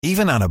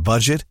Even on a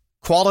budget,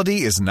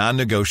 quality is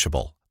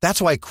non-negotiable.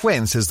 That's why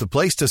Quince is the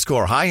place to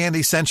score high-end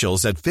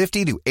essentials at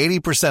 50 to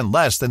 80%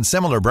 less than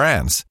similar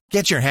brands.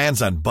 Get your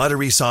hands on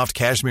buttery soft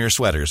cashmere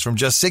sweaters from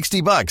just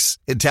 $60,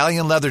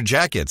 Italian leather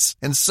jackets,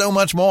 and so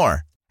much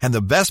more. And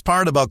the best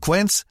part about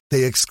Quince,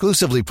 they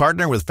exclusively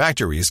partner with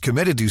factories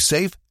committed to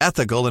safe,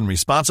 ethical, and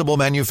responsible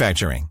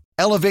manufacturing.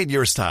 Elevate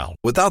your style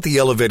without the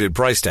elevated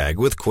price tag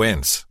with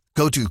Quince.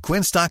 Go to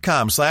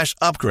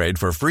quince.com/upgrade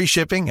for free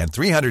shipping and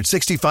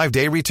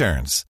 365-day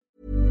returns.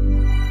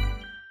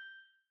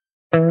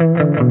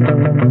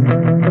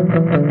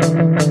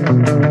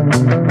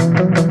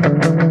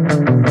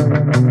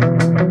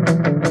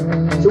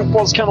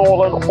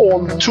 Fotbollskanalen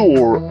On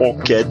Tour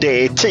och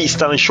det är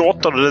tisdag den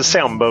 28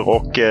 december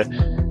och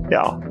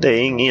ja, det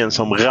är ingen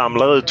som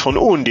ramlar ut från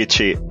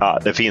Undici. Ja,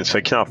 det finns för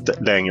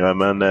knappt längre,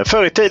 men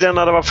förr i tiden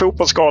när det var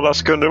fotbollsskala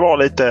så kunde det vara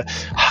lite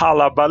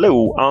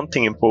halabaloo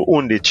antingen på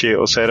Undici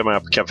och så är det med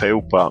på Café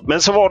Opera.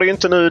 Men så var det ju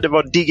inte nu, det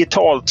var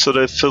digitalt så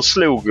det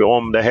förslog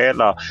om det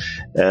hela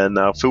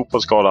när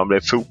fotbollsskalan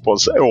blev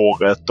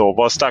fotbollsåret. Och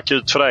vad stack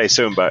ut för dig,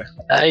 Sundberg?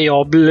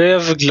 Jag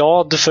blev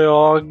glad för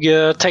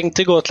jag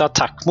tänkte gå till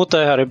attack mot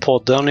det här i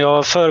podden.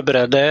 Jag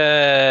förberedde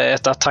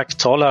ett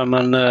attacktal här,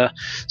 men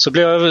så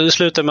blev jag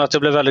slutade med att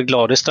jag blev väldigt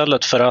glad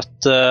istället för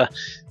att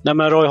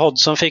Roy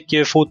Hodgson fick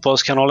ju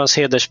Fotbollskanalens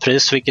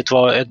hederspris, vilket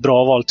var ett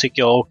bra val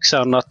tycker jag. Och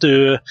sen att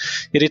du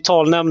i ditt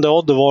tal nämnde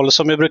Oddevall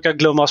som ju brukar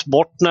glömmas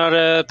bort när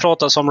det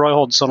pratas om Roy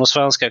Hodgson och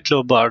svenska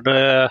klubbar.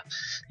 Det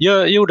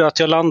gjorde att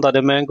jag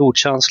landade med en god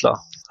känsla.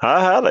 Ja,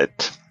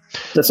 härligt.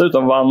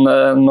 Dessutom vann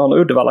någon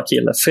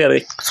Uddevalla-kille,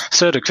 Fredrik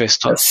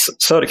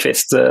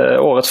Söderqvist,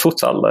 årets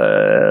fotboll.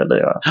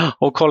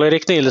 Och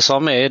Karl-Erik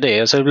Nilsson med i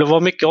det, så det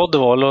var mycket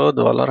Oddevall och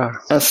Uddevalla där.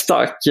 En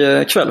stark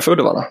kväll för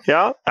Uddevalla.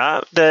 Ja,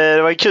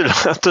 det var ju kul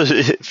att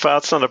du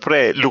fastnade på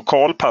det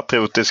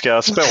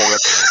lokalpatriotiska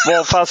spåret.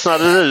 Var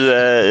fastnade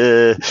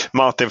du,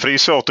 Martin? För det är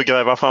svårt att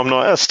gräva fram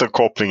några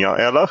österkopplingar,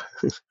 eller?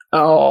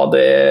 Ja,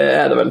 det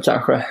är det väl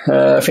kanske.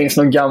 Det finns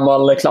någon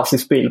gammal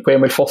klassisk bild på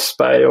Emil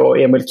Forsberg och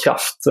Emil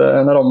Kraft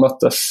när de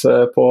möttes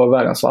på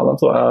Värensvallen,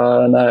 tror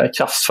jag, när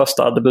Krafts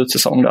första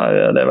debutsäsong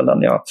där. Det är väl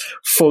den jag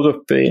får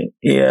upp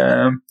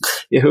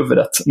i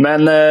huvudet.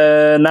 Men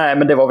nej,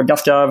 men det var väl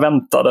ganska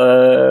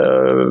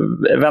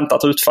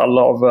väntat utfall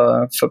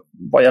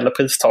vad gäller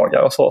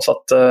pristagare och så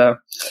att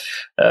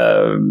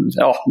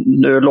ja,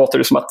 nu låter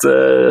det som att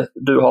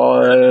du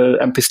har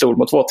en pistol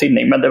mot vår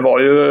tidning, men det var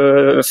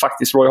ju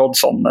faktiskt Roy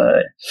Hodgson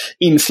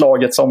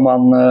inslaget som man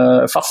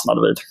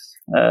fastnade vid.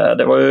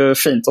 Det var ju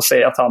fint att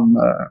se att han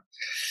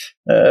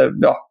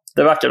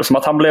det verkade som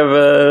att han blev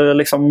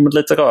liksom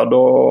lite röd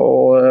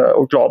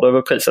och glad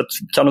över priset.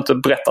 Kan du inte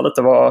berätta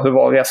lite hur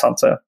var resan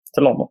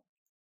till London?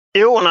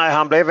 Jo, nej,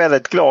 han blev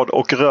väldigt glad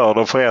och rörd,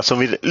 och för er som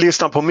vill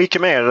lyssna på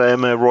mycket mer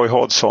med Roy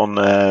Hodgson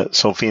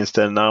så finns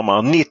det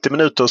närmare 90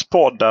 minuters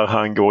podd där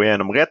han går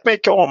igenom rätt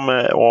mycket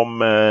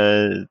om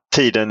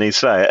tiden i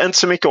Sverige. Inte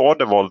så mycket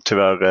Oddevall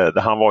tyvärr,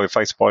 han var ju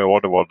faktiskt bara i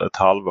Oddevall ett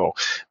halvår,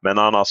 men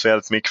annars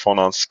väldigt mycket från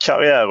hans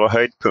karriär och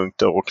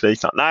höjdpunkter och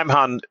liknande. Nej,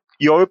 men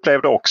jag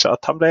upplevde också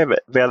att han blev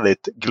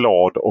väldigt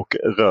glad och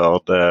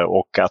rörd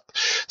och att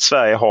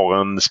Sverige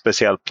har en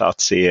speciell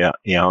plats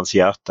i hans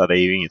hjärta. Det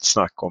är ju inget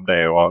snack om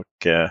det. Och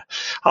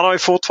han har ju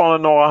fortfarande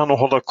några han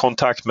håller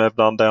kontakt med,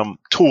 bland dem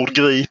Tord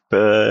Grip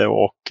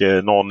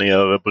och någon i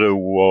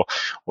Örebro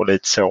och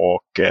lite så.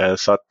 Och,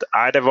 så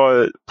att det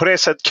var på det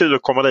sättet kul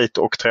att komma dit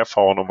och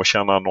träffa honom och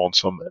känna någon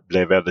som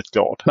blev väldigt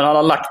glad. Men han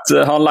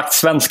har lagt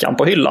svenskan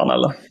på hyllan,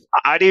 eller?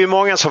 Det är ju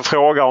många som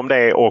frågar om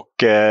det, och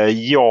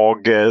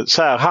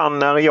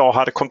när jag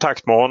hade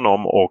kontakt med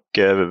honom och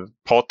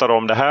pratade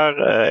om det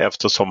här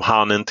eftersom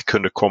han inte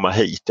kunde komma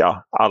hit.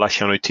 Ja, alla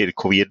känner ju till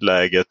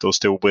covidläget och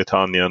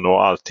Storbritannien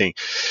och allting.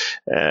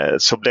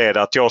 Så blev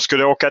det att jag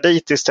skulle åka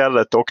dit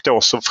istället, och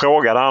då så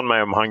frågade han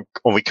mig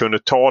om vi kunde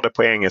ta det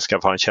på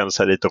engelska, för han kände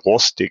sig lite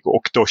rostig,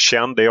 och då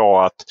kände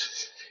jag att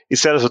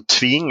istället för att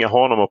tvinga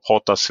honom att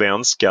prata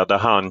svenska där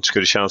han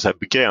skulle känna sig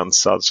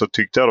begränsad, så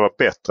tyckte jag det var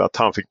bättre att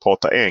han fick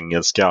prata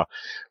engelska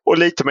och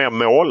lite mer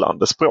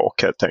målande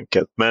språk helt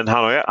enkelt. Men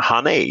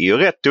han är ju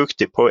rätt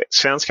duktig på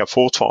svenska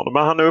fortfarande,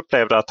 men han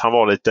upplevde att han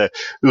var lite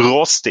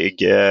rostig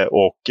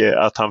och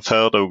att han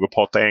föredrog att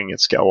prata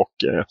engelska, och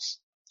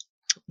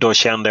då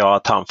kände jag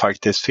att han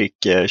faktiskt fick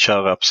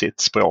köra på sitt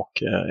språk.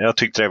 Jag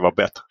tyckte det var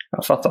bättre.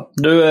 Jag fattar.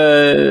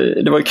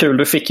 Det var ju kul,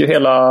 du fick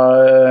ju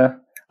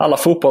alla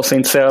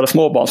fotbollsintresserade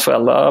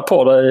småbarnsföräldrar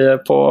på dig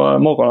på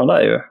morgonen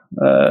där ju.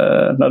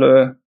 När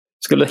du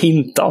skulle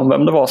hinta om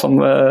vem det var som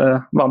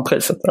vann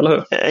priset, eller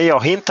hur?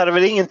 Jag hintade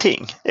väl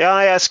ingenting.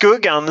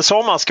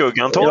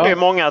 Sommarskuggan trodde ju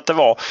många att det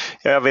var.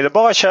 Jag ville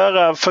bara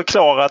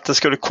förklara att det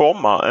skulle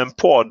komma en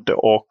podd,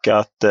 och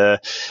att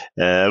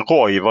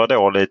Roy var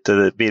då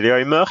lite billig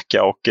i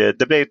mörka, och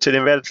det blev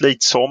tydligen väldigt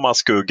likt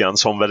Sommarskuggan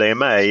som väl är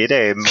med i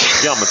det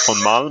programmet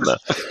från Malmö.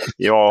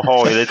 Jag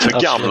har ju lite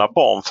för gamla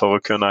barn för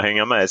att kunna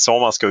hänga med i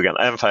Sommarskuggan,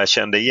 även för jag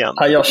kände igen.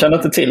 Jag känner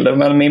inte till det,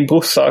 men min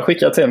brorsa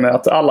skickade till mig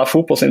att alla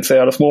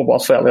fotbollsintresserade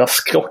småbarnsföräldrar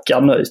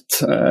skrockad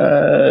nöjt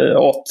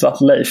åt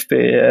att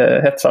Leifby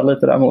hetsade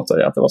lite där mot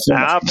dig. Att det var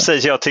ja,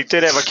 precis. Jag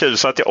tyckte det var kul.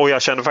 Så att, och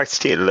jag kände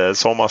faktiskt till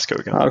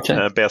Sommarskuggan.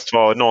 Okay. Bäst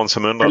var någon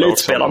som undrade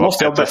Elitspelare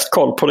måste ha bäst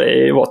koll på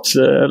det i vårt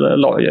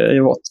lag.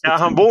 Ja,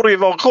 han borde ju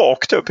vara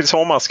rakt upp i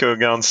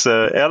Sommarskuggans...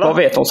 eller? Vad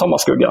vet om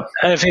Sommarskugga?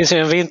 Det finns ju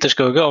en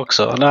vinterskugga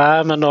också.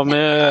 Nej, men de är...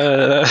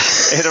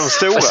 Är de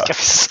stora?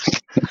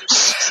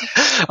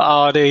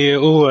 Ja, det är ju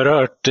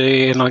oerhört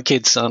inom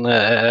kidsen.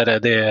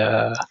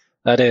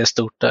 Det är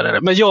stort där.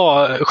 Men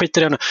jag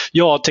skiter i det.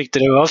 Jag tyckte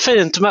det var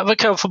fint. Men vi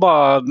kan få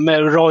bara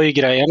med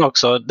Roy-grejen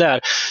också.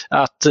 Där,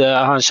 att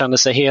han kände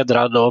sig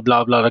hedrad och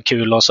bla bla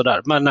kul och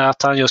sådär. Men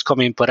att han just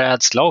kom in på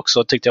rädsla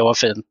också tyckte jag var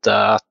fint.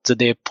 Att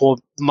det är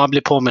man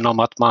blir påminn om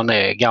att man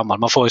är gammal.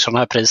 Man får ju sådana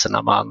här priser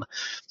när man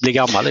blir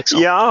gammal.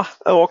 Liksom. Ja,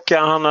 och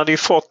han hade ju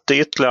fått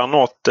ytterligare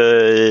något.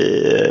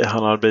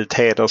 Han hade blivit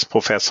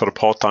hedersprofessor. Det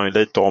pratade han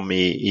lite om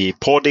i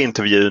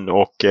poddintervjun.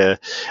 Och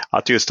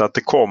att just att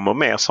det kommer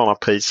mer sådana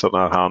priser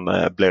när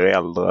han blir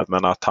äldre.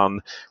 Men att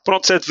han på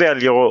något sätt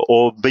väljer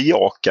att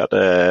bejaka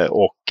det.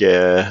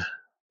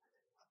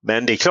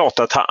 Men det är klart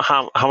att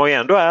han var ju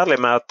ändå ärlig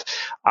med att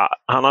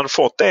han hade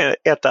fått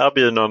ett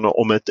erbjudande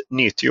om ett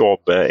nytt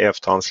jobb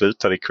efter han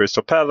slutade i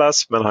Crystal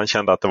Palace. Men han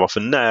kände att det var för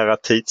nära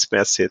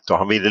tidsmässigt och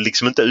han ville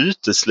liksom inte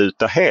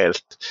utesluta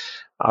helt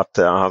att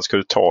han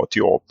skulle ta ett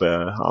jobb.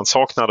 Han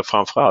saknade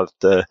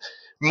framförallt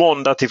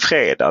måndag till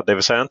fredag, det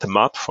vill säga inte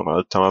matcherna,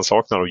 utan han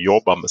saknade att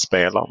jobba med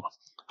spelarna.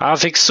 Han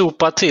fick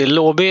sopa till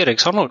Åby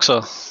Eriksson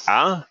också.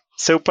 Ja.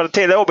 Sopade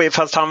till Åby,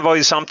 fast han var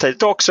ju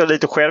samtidigt också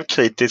lite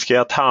självkritisk i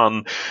att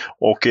han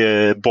och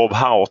Bob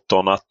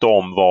Houghton, att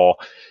de var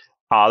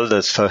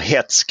alldeles för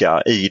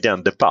hetska i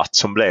den debatt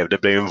som blev.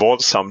 Det blev en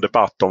våldsam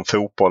debatt om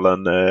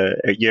fotbollen.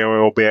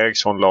 Georg Åby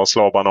Eriksson, Lars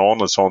Laban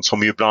Arnesson,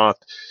 som ju bland annat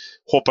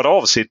hoppade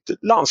av sitt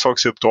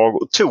landslagsuppdrag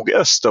och tog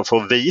öster för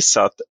att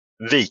visa att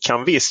vi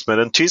kan visst med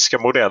den tyska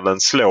modellen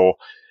slå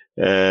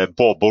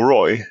Bob och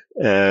Roy.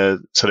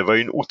 Så det var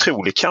ju en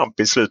otrolig kamp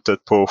i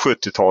slutet på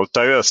 70-talet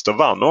där Öster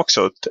vann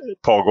också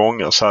ett par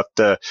gånger. Så att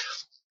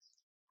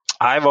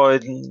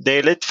det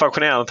är lite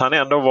fascinerande att han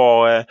ändå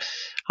var...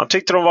 Han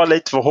tyckte de var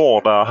lite för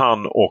hårda,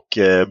 han och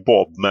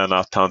Bob, men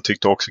att han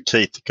tyckte också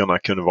kritikerna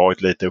kunde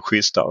varit lite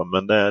schysstare.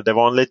 Men det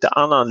var en lite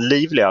annan,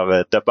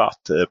 livligare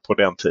debatt på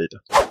den tiden.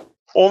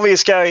 Om vi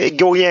ska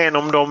gå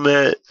igenom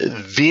de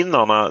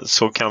vinnarna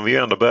så kan vi ju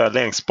ändå börja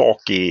längst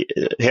bak i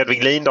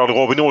Hedvig Lindahl och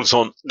Robin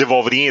Olsson. Det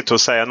var väl inget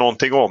att säga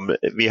någonting om.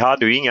 Vi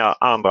hade ju inga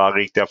andra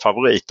riktiga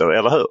favoriter,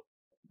 eller hur?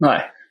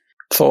 Nej,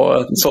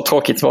 så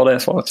tråkigt var det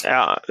svaret.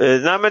 Ja,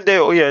 nej men det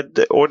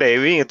är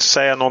ju inget att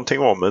säga någonting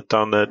om,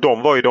 utan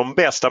de var ju de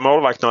bästa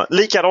målvakterna.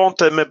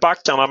 Likadant med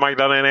backarna,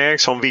 Magdalena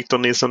Eriksson, Victor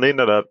Nilsson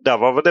Lindelöf. Där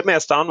var väl det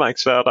mest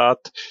anmärkningsvärda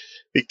att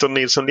Victor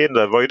Nilsson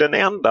Lindelöf var ju den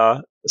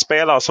enda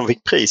spelare som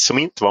fick pris som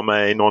inte var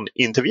med i någon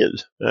intervju.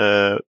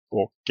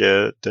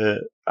 Det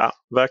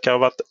verkar ha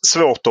varit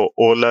svårt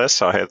att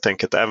lösa helt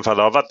enkelt. Även om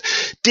det har varit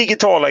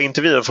digitala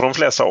intervjuer för de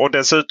flesta. Och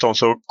dessutom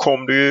så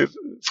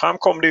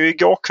framkom det ju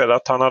igår kväll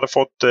att han hade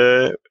fått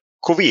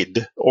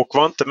covid och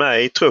var inte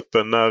med i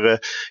truppen när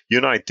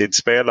United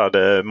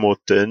spelade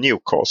mot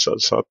Newcastle.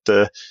 Så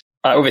att...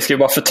 Och vi ska ju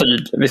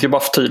bara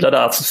förtydliga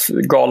där att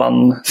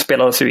galan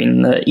spelades ju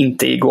in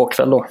inte igår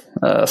kväll då.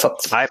 Så att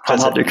nej, han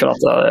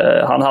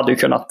hade ju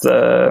kunnat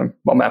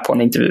vara med på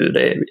en intervju.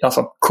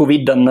 Alltså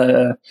coviden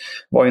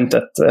var ju inte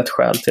ett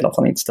skäl till att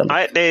han inte ställde.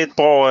 Nej, det är ett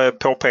bra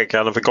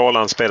påpekande, för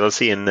galan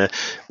spelades in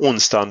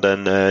onsdagen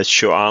den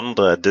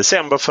 22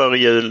 december före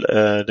jul.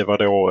 Det var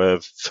då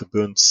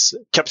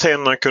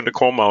förbundskaptenerna kunde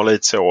komma och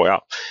lite så,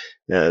 ja.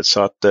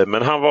 Så att,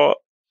 men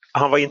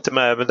han var inte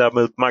med, men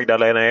däremot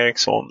Magdalena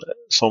Eriksson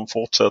som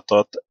fortsätter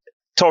att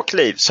ta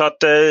kliv. Så att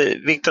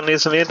Victor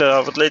Nilsson Lindelöf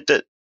har varit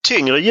lite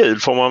tyngre jul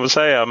får man väl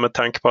säga, med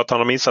tanke på att han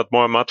har missat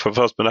många matcher.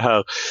 Först med det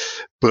här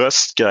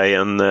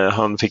bröstgrejen.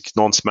 Han fick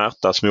någon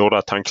smärta som gjorde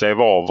att han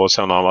klev av och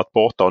sen har han varit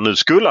borta. Och nu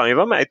skulle han ju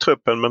vara med i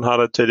truppen, men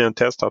hade tydligen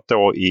testat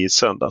då i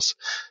söndags.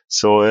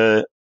 Så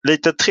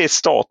lite trist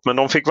start, men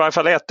de fick i varje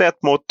fall 1-1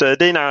 mot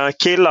dina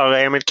killar,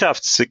 Emil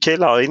Krafts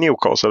killar i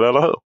Newcastle,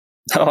 eller hur?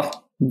 Ja.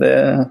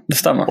 Det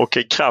stämmer. Och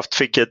Kraft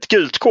fick ett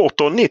gult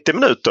kort och 90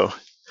 minuter.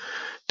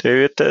 Det är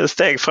ju ett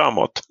steg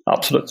framåt.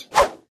 Absolut.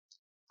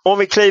 Om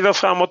vi kliver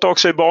framåt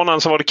också i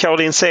banan så var det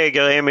Caroline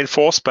Seger, Emil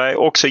Forsberg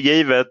också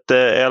givet,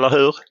 eller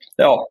hur?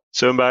 Ja.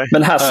 Sundberg.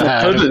 Men här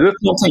snackar du upp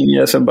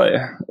någonting, Sundberg,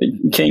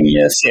 kring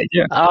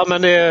Seger. Ja,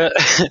 men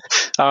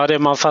det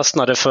man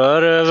fastnade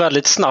för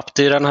väldigt snabbt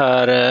i den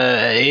här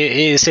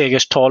i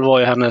Segers tal var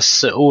ju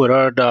hennes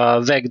oerhörda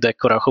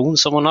väggdekoration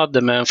som hon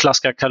hade med en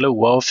flaska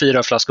Kahlua och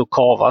 4 flaskor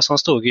Cava som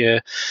stod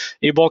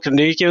i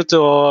bakgrunden. Det gick ju inte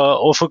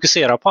att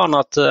fokusera på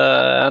annat.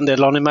 En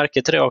del har ni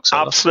märke till det också?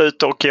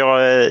 Absolut, och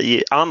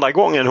andra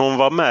gången hon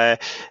var med,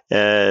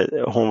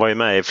 hon var ju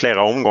med i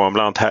flera omgångar,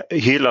 bland annat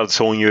hyllades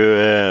hon ju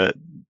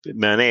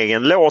med en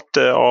egen låt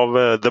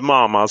av The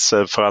Mamas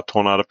för att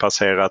hon hade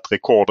passerat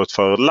rekordet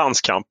för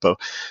landskamper.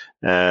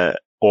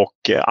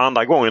 Och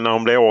andra gången när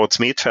hon blev årets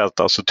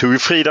mittfältare så tog ju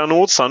Frida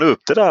Nordstrand upp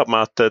det där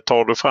med att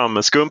tar du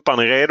fram skumpan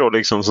i redo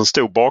liksom, som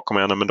stod bakom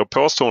henne. Men då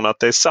påstod hon att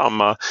det är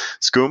samma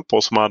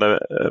skumpor som hade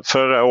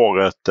förra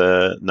året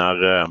när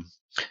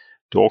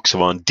det också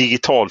var en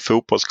digital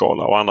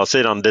fotbollsskala. Å andra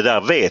sidan, det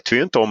där vet vi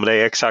ju inte om det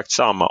är exakt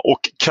samma. Och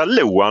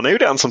Kahlua är ju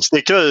den som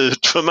sticker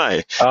ut för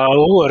mig. Ja,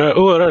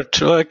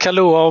 oerhört.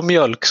 Kahlua och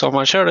mjölk som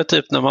man körde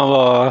typ när man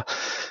var...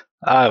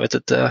 Jag vet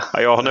inte.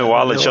 Ja, jag har nog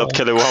aldrig kört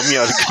Kahlua och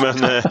mjölk,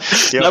 men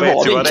jag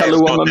vet ju vad det är.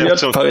 Kahlua med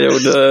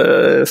mjölkperiod.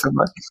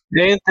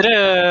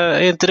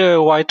 Är inte det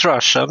White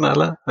Russian,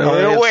 eller?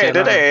 Jo, är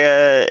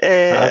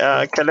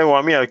det. Kahlua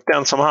och mjölk,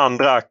 den som han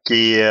drack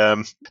i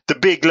The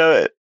Big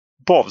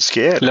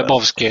Lebowski.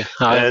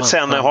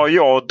 Sen har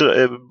jag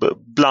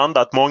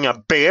blandat många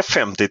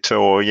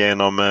B52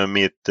 genom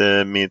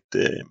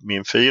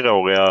min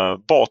 4-åriga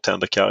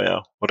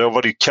bartenderkarriär. Och då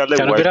var det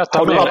Kahlua.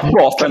 Har du varit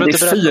bartender i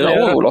 4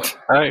 år, Olof?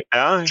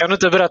 Ja. Kan du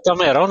inte berätta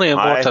mer om din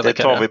bartenderkarriär? Nej,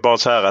 det tar vi bara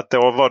så här att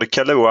då var det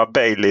Kahlua,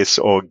 Baileys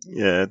och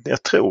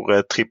jag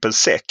tror triple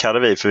sec hade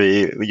vi. För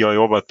jag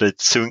jobbat på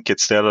ett sunkigt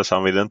ställe så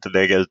han ville inte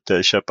lägga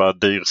ut köpa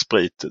dyr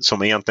sprit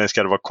som egentligen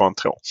ska det vara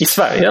kontroll. I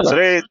Sverige eller? Så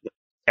det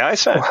ja, i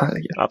Sverige.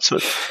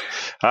 Absolut.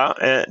 Ja,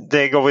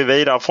 det går vi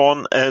vidare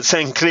från.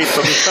 Sen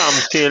klipper vi fram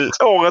till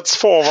årets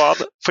forward.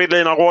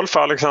 Fridolina Rolfö,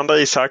 Alexander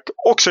Isak.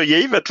 Också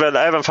givet väl,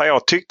 även för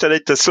jag tyckte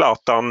lite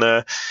Zlatan.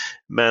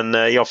 Men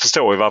jag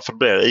förstår ju varför det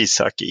blir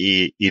Isak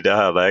i det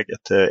här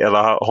läget.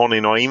 Eller har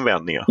ni några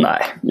invändningar?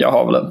 Nej, jag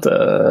har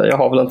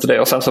väl inte det.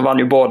 Och sen så vann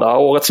ju båda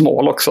årets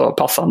mål också,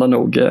 passande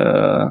nog,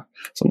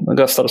 som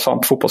röstades fram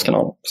på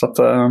Fotbollskanalen. Så att,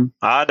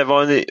 ja, det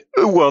var en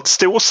oerhört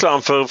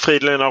storslam för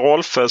Fridolina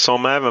Rolfö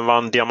som även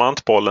vann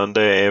Diamantbollen.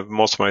 Det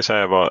måste man ju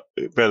säga var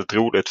väldigt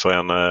roligt för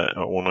henne.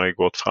 Hon har ju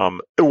gått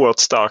fram oerhört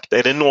starkt.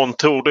 Är det någon,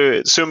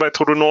 Sundberg,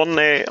 tror du någon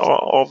är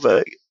av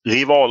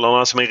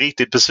rivalerna som är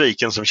riktigt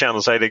besviken, som känner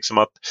sig liksom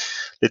att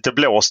lite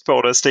blåst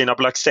på det? Stina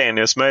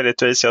Blackstenius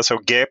möjligtvis. Jag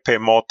såg GP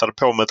matade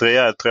på med ett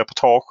rejält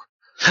reportage.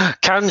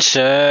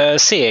 Kanske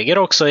seger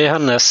också i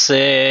hennes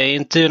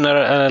intervju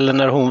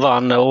när hon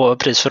vann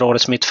pris för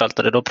årets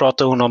mittfältare. Då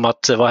pratade hon om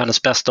att det var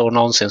hennes bästa år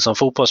någonsin som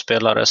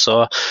fotbollsspelare.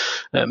 Så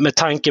med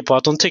tanke på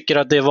att hon tycker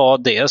att det var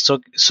det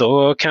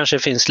så kanske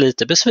finns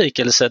lite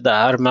besvikelse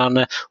där.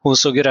 Men hon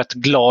såg rätt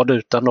glad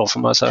ut ändå, får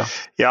man säga.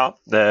 Ja,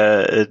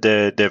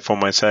 det får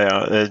man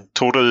säga.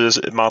 Tror du,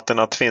 Martin,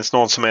 att det finns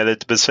någon som är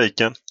lite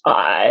besviken?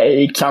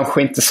 Nej,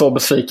 kanske inte så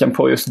besviken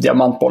på just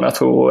Diamantbollen. Jag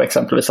tror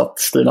exempelvis att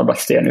Stina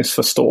Blackstenius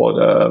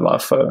förstår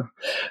varför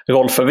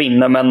Rolfö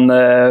vinner, men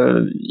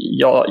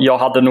jag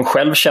hade nog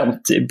själv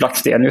känt i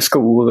Blackstenius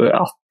skor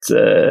att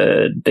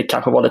det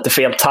kanske var lite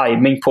fel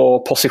timing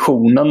på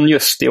positionen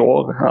just i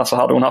år. Alltså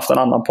hade hon haft en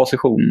annan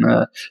position,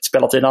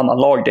 spelat i en annan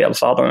lagdel,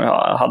 så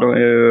hade hon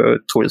ju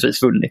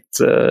troligtvis vunnit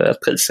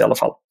ett pris i alla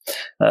fall.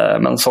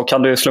 Men så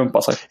kan det ju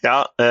slumpa sig.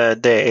 Ja,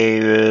 det är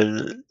ju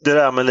det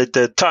där med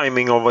lite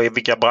timing och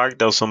vilka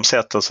bragder som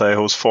sätter sig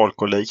hos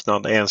folk och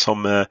liknande. En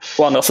som,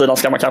 Å andra sidan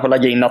ska man kanske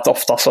lägga in att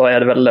ofta så är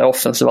det väl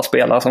offensiva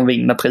spelare som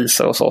vinner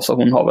priser och så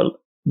hon har väl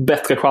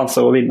bättre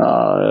chanser att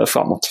vinna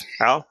framåt.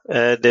 Ja,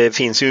 det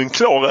finns ju en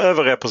klar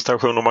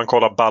överrepresentation om man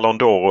kollar Ballon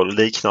d'Or och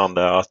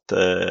liknande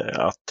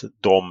att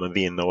de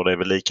vinner, och det är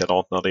väl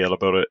likadant när det gäller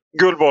både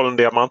Guldbollen och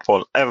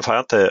Diamantbollen. Även för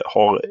jag inte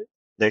har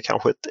det är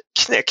kanske ett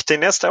knäck till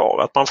nästa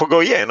år att man får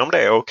gå igenom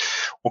det och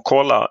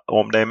kolla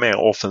om det är mer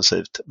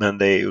offensivt, men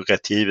det är ju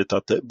rätt givet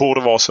att det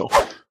borde vara så.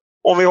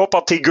 Om vi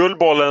hoppar till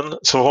Guldbollen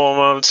så har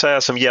man väl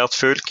säga som Gert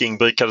Fylking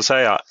brukade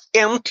säga,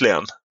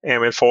 äntligen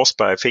Emil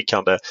Forsberg fick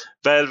han det.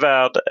 Väl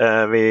värd,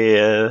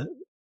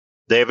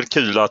 det är väl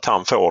kul att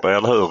han får det,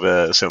 eller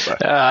hur Sundberg?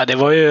 Ja, det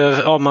var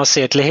ju, om man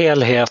ser till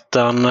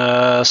helheten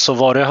så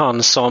var det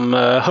han som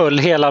höll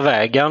hela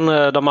vägen.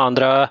 De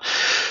andra,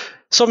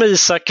 som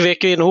Isak,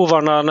 vek in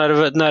hovarna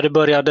när det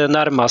började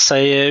närma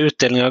sig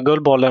utdelningen av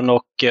Guldbollen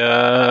och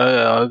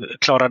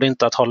klarade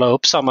inte att hålla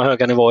upp samma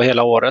höga nivå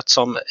hela året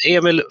som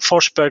Emil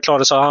Forsberg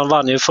klarade, så han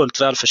vann ju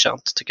fullt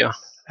välförtjänt, tycker jag.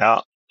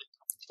 Ja.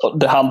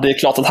 Det är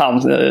klart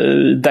att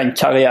den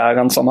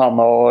karriären som han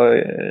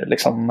har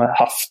liksom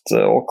haft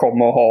och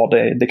kommer att ha,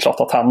 det är klart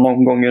att han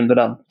någon gång under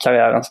den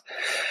karriären,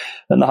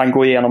 när han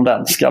går igenom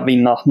den, ska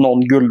vinna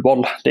någon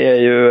guldboll. Det är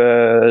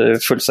ju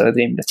fullständigt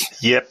rimligt.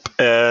 Jep,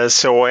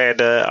 så är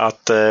det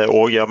att,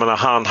 och jag menar,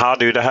 han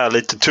hade ju det här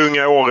lite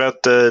tunga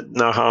året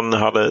när han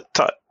hade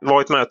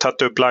varit med och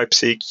tagit upp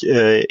Leipzig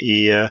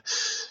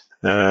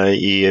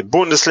i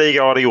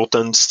Bundesliga och hade gjort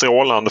en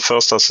strålande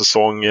första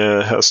säsong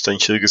hösten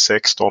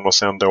 2016 och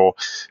sen då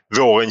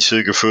våren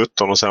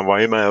 2017, och sen var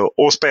han med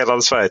och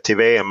spelade Sverige till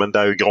VM, men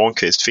där ju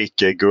Granqvist fick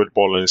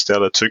guldbollen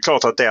istället. Så det är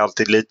klart att det är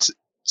alltid lite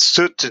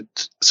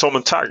suttit som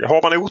en tagg.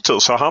 Har man otur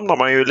så hamnar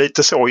man ju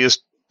lite så,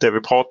 just det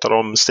vi pratade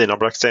om, Stina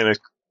Blackstenius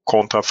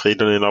kontra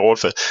Fridolina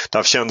Rolfö.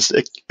 Därför känns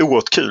det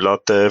oerhört kul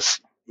att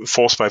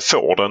Forsberg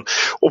får den.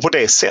 Och på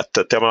det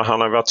sättet, jag menar,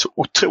 han har varit så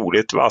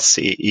otroligt vass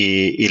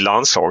i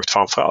landslaget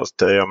framförallt.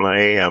 Jag menar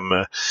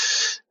EM,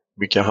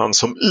 mycket han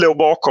som låg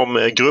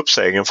bakom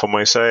gruppsegern får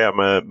man ju säga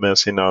med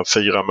sina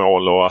 4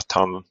 mål, och att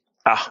han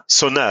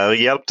så när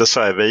hjälpte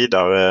Sverige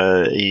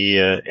vidare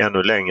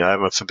ännu längre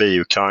även förbi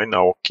Ukraina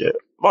och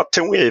var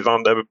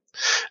tongivande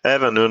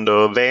även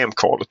under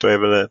VM-kvalet.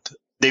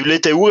 Det är ju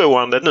lite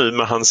oroande nu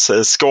med hans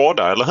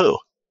skada, eller hur?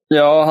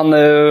 Ja, han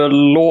är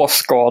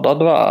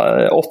låsskadad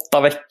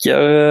 8 veckor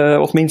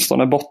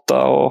åtminstone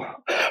borta och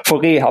får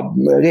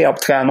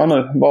rehabträna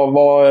nu.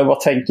 Vad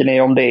tänker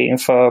ni om det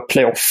inför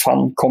playoff?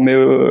 Han kommer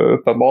ju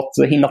uppenbart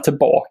hinna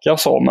tillbaka och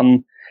så, men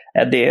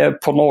är det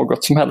på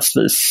något som helst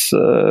vis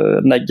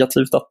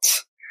negativt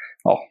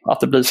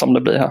att det blir som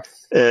det blir här?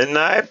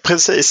 Nej,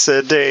 precis.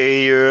 Det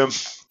är ju...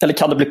 Eller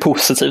kan det bli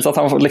positivt att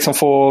han liksom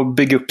får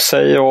bygga upp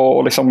sig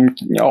och liksom,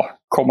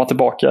 komma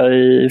tillbaka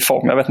i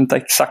form? Jag vet inte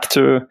exakt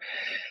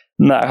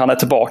när han är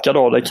tillbaka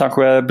då. Det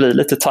kanske blir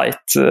lite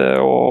tajt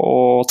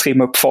och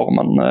trimma upp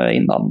formen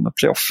innan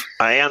playoff.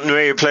 Nej, nu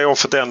är ju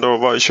playoffet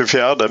ändå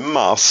 24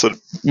 mars.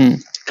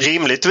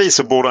 Rimligtvis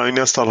så borde han ju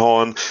nästan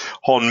ha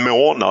en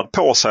månad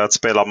på sig att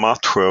spela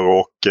matcher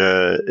och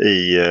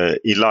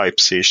i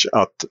Leipzig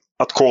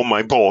att komma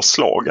i bra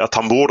slag. Att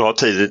han borde ha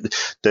tid.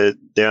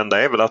 Det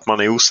enda är väl att man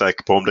är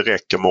osäker på om det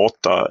räcker med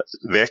 8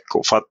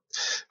 veckor. För att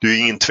det är ju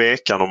ingen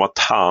tvekan om att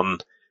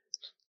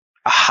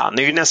han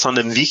är ju nästan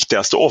den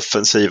viktigaste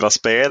offensiva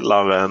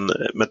spelaren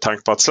med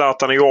tanke på att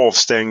Zlatan är ju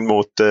avstängd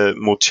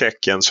mot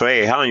Tjeckien, så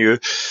är han ju,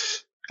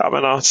 jag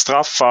menar,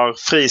 straffar,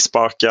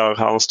 frisparkar,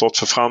 han har stått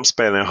för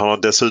framspelningar, han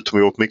har dessutom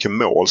gjort mycket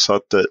mål, så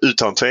att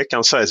utan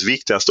tvekan Sveriges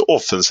viktigaste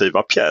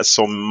offensiva pjäs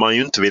som man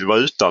ju inte vill vara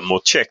utan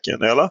mot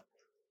Tjeckien, eller?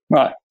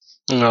 Nej.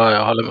 Ja,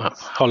 jag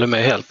håller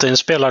med helt. Det är en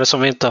spelare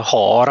som vi inte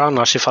har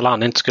annars ifall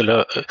han inte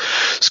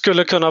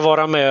skulle kunna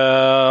vara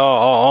med.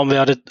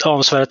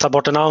 Om Sverige tar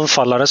bort en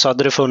anfallare så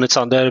hade det funnits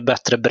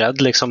bättre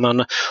bredd. Liksom.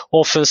 En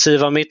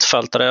offensiva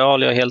mittfältare, jag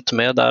håller helt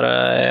med. Där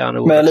är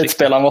han. Men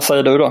elitspelaren, vad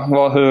säger du då?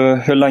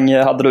 Hur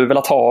länge hade du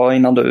velat ha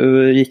innan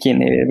du gick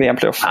in i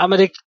VM-playoff? Ja, men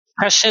det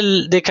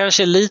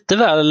kanske är lite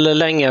väl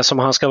länge som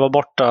han ska vara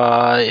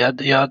borta.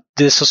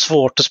 Det är så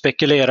svårt att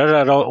spekulera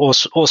där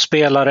och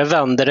spelare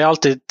vänder det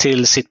alltid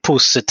till sitt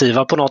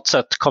positiva på något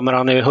sätt. Kommer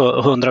han ju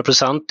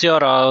 100%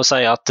 göra och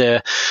säga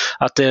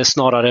att det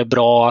snarare är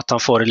bra att han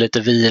får lite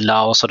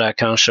vila och sådär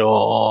kanske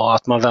och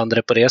att man vänder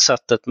det på det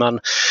sättet. Men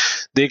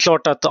det är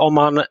klart att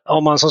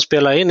om man som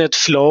spelar in ett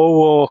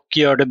flow och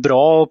gör det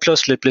bra och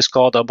plötsligt blir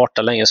skadad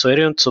borta länge så är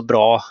det ju inte så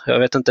bra. Jag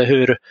vet inte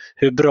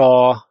hur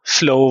bra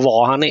flow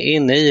var han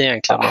inne i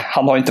egentligen.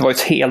 Han har inte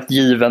varit helt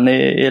given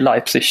i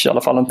Leipzig, i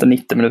alla fall inte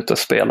 90 minuter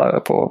spelare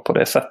på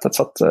det sättet.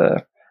 Så att,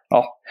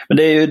 men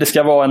det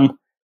ska vara en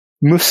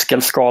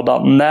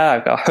muskelskada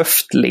nära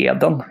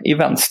höftleden i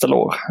vänster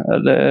lår.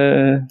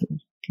 Det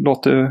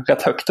låter ju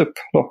rätt högt upp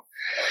då.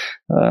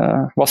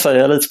 Vad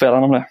säger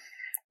elitspelaren om det?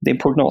 Din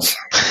prognos?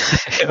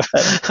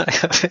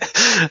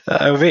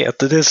 Jag vet,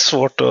 det är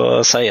svårt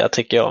att säga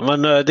tycker jag.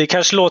 Men det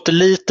kanske låter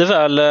lite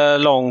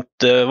väl långt.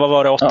 Vad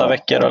var det, 8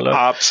 veckor? Eller?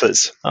 Ja,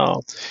 precis.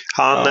 Ja.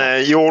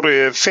 Han gjorde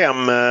ju 5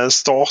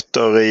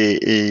 starter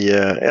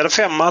eller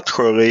 5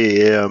 matcher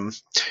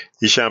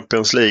i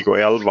Champions League och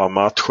 11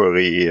 matcher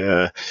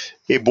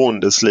i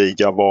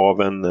Bundesliga,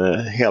 varav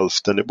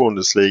hälften i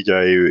Bundesliga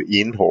är ju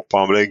inhopp.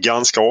 Han blev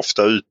ganska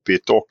ofta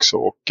utbytt också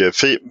och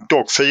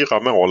dock 4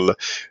 mål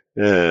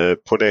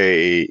på det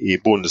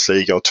i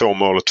Bundesliga och 2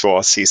 mål och 2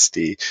 assist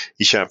i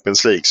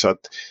Champions League, så att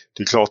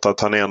det är klart att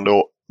han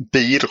ändå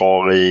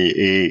bidrar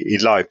i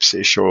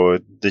Leipzig, och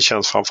det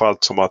känns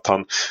framförallt som att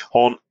han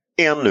har en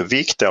ännu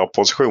viktigare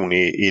position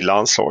i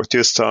landslaget.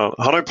 Just han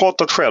har ju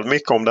pratat själv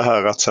mycket om det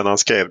här att sen han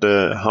skrev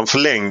det, han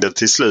förlängde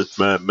till slut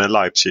med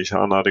Leipzig,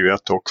 han hade ju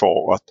 1 år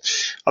kvar,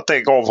 att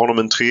det gav honom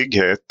en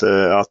trygghet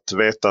att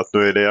veta att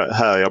nu är det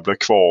här jag blir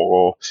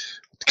kvar och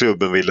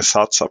klubben ville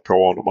satsa på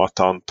honom, att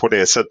han på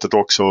det sättet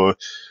också,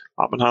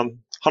 men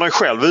han har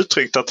själv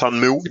uttryckt att han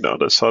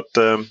mognade, så att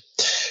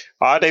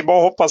det är bara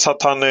att hoppas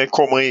att han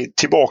kommer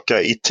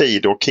tillbaka i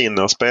tid och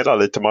hinner spela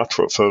lite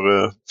matcher,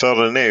 för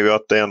fördelen är ju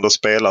att det ändå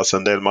spelas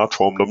en del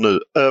matcher om de nu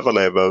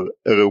överlever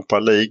Europa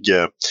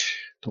League.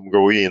 De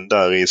går in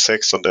där i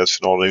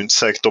 16-delsfinalen, det är inte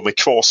säkert de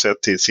är kvar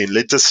sett till sin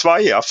lite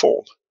svaja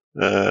form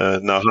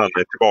när han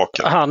är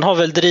tillbaka. Han har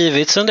väl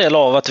drivits en del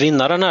av att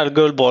vinna den här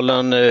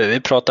guldbollen.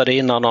 Vi pratade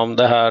innan om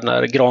det här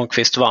när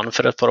Granqvist vann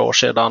för ett par år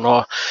sedan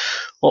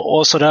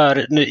och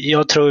sådär.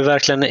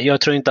 Jag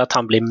tror inte att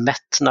han blir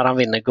mätt när han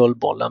vinner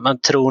guldbollen, men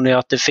tror ni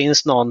att det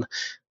finns någon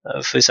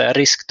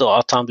risk då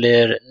att han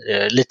blir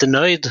lite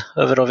nöjd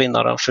över att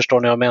vinna den? Förstår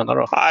ni vad jag menar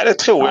då? Nej, det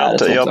tror jag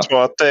inte. Jag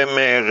tror att det är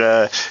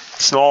mer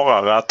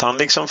snarare att han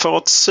liksom får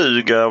ett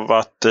sug av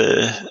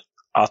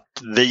att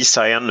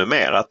visa ännu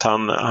mer, att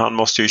han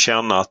måste ju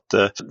känna att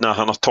när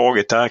han har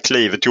tagit det här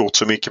klivet, gjort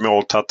så mycket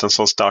mål, tagit en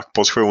så stark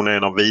position,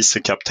 en av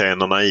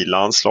vicekaptenerna i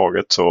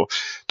landslaget, så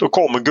då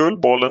kommer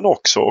guldbollen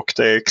också, och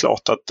det är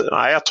klart att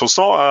jag tror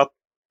snarare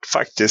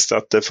faktiskt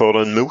att det får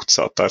den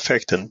motsatta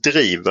effekten,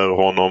 driver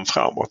honom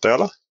framåt,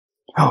 eller?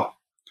 Ja.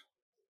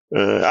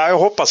 Jag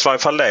hoppas i varje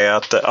fall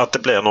att det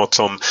blir något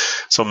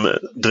som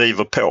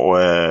driver på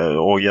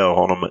och gör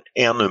honom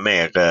ännu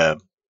mer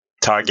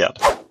taggad.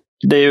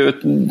 Det är ju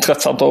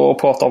tröttsamt att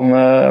prata om,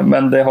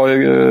 men det har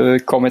ju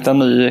kommit en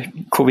ny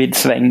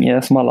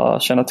covid-sväng som alla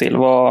känner till.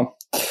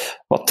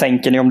 Vad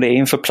tänker ni om det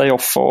inför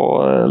playoff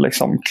och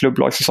liksom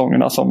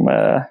klubblagssäsongerna som,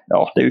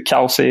 ja, det är ju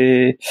kaos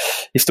i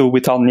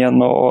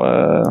Storbritannien och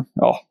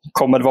ja,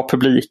 kommer det vara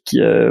publik?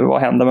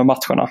 Vad händer med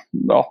matcherna?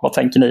 Ja, vad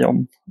tänker ni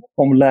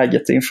om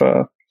läget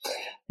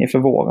inför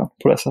våren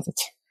på det sättet?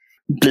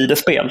 Blir det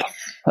spel?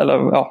 Eller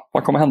ja,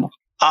 vad kommer hända?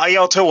 Ja,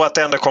 jag tror att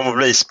det ändå kommer att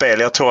bli spel.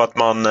 Jag tror att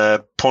man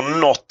på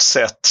något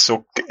sätt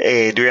så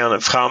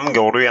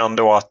framgår det ju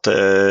ändå att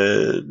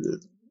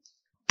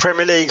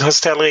Premier League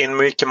ställer in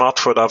mycket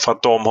matcher därför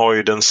att de har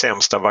ju den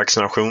sämsta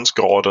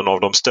vaccinationsgraden av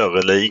de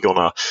större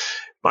ligorna.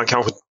 Man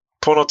kanske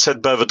på något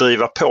sätt behöver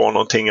driva på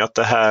någonting att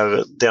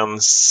den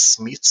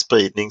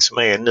smittspridning som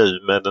är nu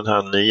med den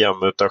här nya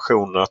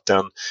mutationen, att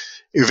den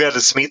är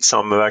väldigt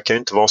smittsam men verkar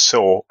inte vara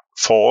så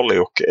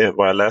farlig. Och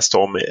vad jag läste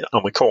om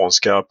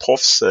amerikanska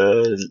proffs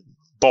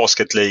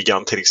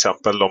basketligan till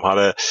exempel, de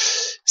hade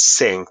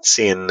sänkt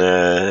sin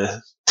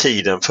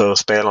tiden för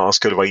spelarna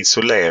skulle vara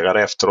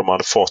isolerade efter de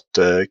hade fått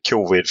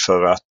covid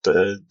för att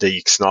det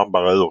gick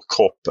snabbare ur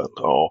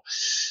kroppen. Och,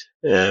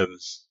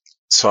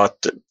 så att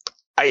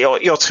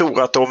jag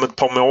tror att om ett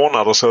par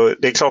månader så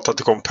det är klart att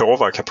det kommer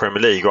påverka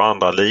Premier League och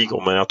andra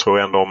ligor, men jag tror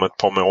ändå om ett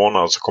par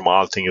månader så kommer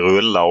allting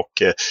rulla och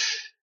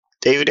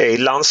det är ju det i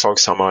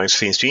landslagssammanhang så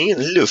finns det ju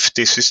ingen luft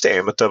i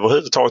systemet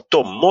överhuvudtaget.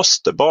 De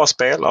måste bara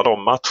spela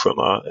de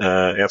matcherna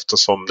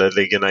eftersom det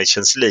ligger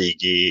Nations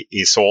League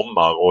i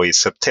sommar och i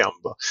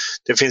september.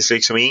 Det finns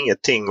liksom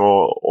ingenting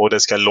och det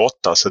ska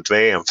lottas ett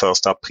VM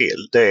 1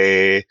 april.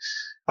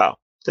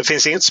 Det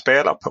finns inget att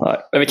spela på. Nej,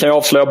 men vi kan ju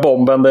avslöja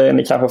bomben.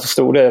 Ni kanske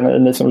förstod det,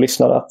 ni som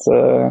lyssnade, att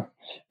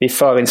vi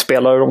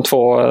förinspelade de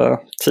 2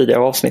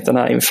 tidigare avsnitten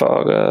här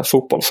inför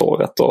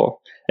fotbollsåret och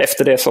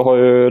efter det så har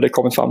ju det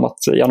kommit fram att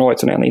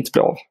januariturnén inte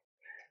blir av.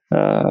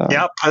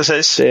 Ja,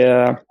 precis.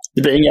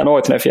 Det blir ingen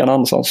januariturné för Jan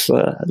Anderssons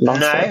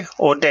landslag. Nej,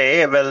 och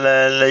det är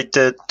väl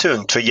lite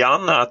tungt för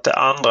Janne att det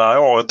andra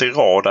året i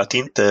rad att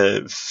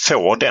inte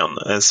få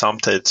den.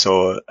 Samtidigt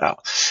så, ja,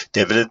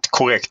 det är väl ett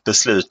korrekt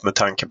beslut med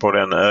tanke på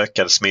den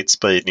ökade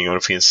smittspridning och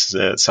det finns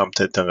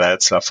samtidigt en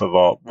rädsla för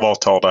var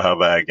tar det här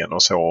vägen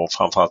och så. Och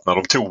framförallt när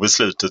de tog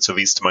beslutet så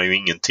visste man ju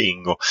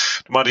ingenting och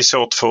de hade ju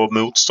svårt att få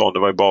motstånd. Det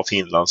var ju bara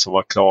Finland som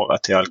var klara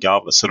till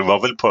Algarve. Så det var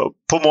väl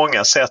på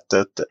många sätt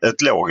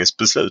ett logiskt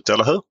beslut,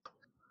 eller hur?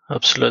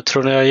 Absolut.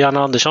 Tror ni Jan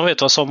Andersson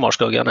vet vad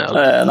sommarskuggan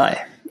är?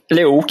 Nej.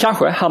 Jo,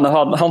 kanske.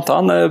 Har inte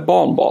han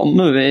barnbarn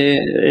nu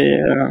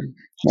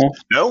ja.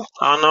 Jo,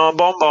 han har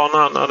barnbarn.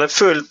 Han hade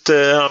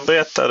han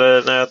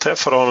berättade när jag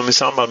träffade honom i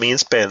samband med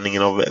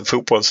inspelningen av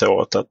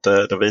fotbollsåret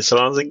att då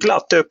visade han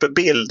glatt upp en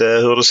bild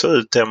hur det såg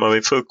ut hemma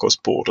vid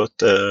frukostbordet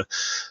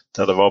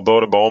där det var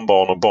både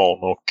barnbarn och barn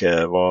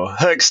och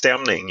var hög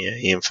stämning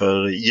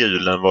inför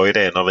julen var ju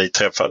det när vi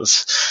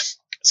träffades.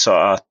 Så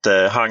att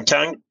han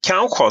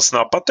kanske ha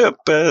snappat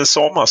upp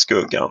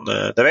sommarskuggan,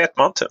 det vet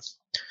man inte.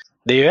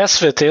 Det är ju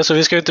SVT så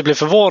vi ska ju inte bli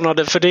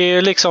förvånade för det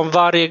är liksom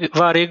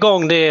varje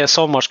gång det är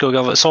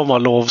sommarskuggan,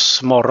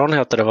 sommarlovsmorgon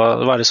heter det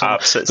varje sommar.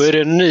 Ja, då är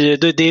det ny,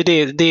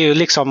 det är ju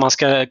liksom man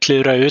ska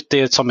klura ut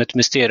det som ett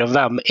mysterium.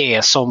 Vem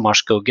är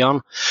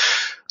sommarskuggan?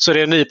 Så det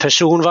är en ny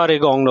person varje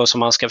gång då som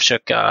man ska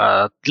försöka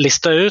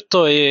lista ut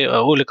då i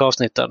olika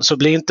avsnitten. Så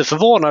bli inte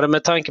förvånade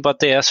med tanke på att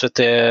det är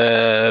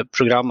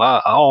SVT-program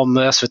om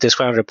SVTs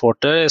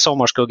stjärnreporter är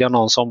sommarskuggan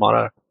någon sommar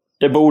här.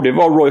 Det borde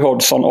vara Roy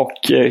Hodgson och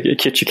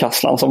Kitchi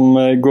Kasslan som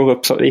går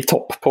upp i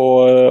topp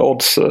på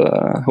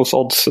hos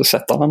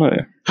oddssättarna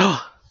nu.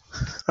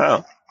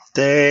 Ja,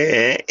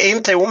 det är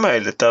inte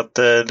omöjligt att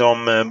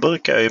de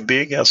brukar ju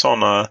bygga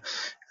sådana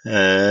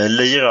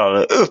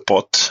lirare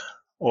uppåt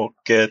och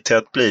till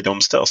att bli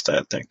de största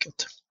helt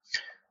enkelt.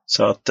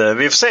 Så att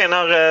vi får se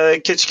när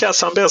Kitchi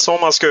Kasslan blir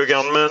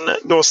sommarskuggan, men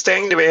då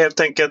stängde vi helt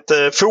enkelt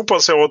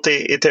fotbollsåret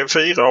i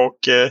TV4 och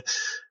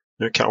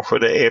nu kanske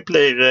det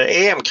blir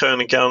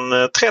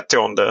EM-krönikan 30,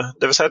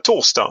 det vill säga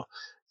torsdag,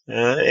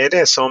 är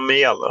det som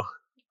gäller.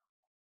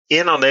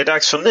 Innan det är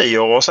dags för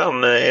nyår och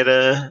sen är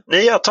det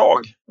nya tag.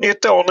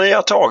 Nytt år,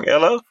 nya tag,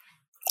 eller?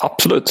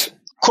 Absolut.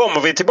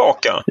 Kommer vi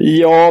tillbaka?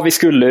 Ja, vi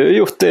skulle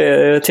gjort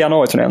det till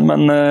januariturnén,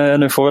 men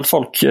nu får väl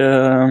folk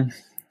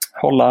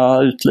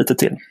hålla ut lite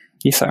till,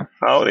 gissar jag.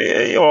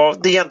 Ja,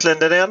 det är egentligen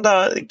den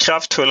enda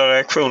kraftfulla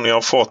reaktionen jag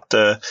har fått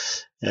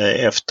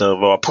efter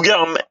våra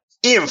program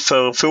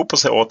inför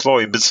fotbollsåret var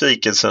ju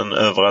besvikelsen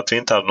över att vi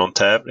inte hade någon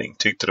tävling.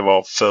 Tyckte det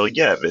var för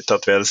jävligt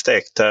att vi hade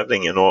stekt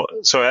tävlingen och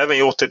så har jag även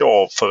gjort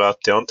idag för att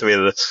jag inte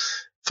vill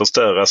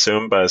förstöra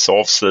Sundbergs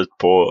avslut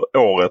på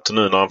året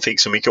nu när han fick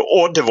så mycket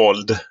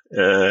oddvåld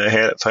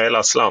för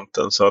hela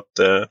slanten. Så att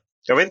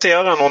jag vill inte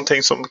göra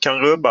någonting som kan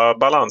rubba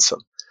balansen.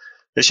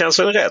 Det känns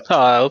väl rätt?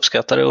 Ja, jag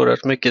uppskattar det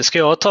oerhört mycket. Ska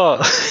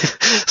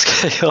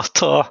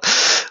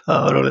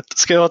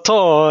jag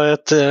ta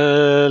ett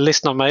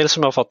lyssnarmail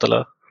som jag har fått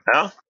eller?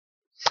 Ja.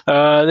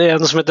 Det är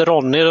en som heter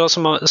Ronny då,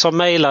 som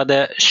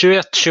mejlade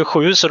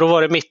 21:27, så då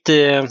var det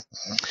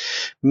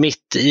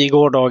mitt i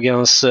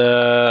gårdagens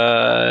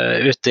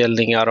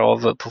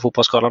utdelningar på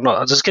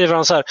Fotbollsskalan. Så skriver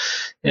han så här: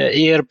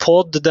 i er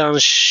podd den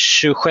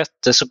 26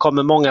 så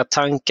kommer många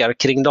tankar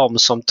kring dem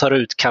som tar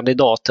ut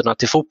kandidaterna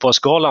till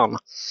Fotbollsskalan.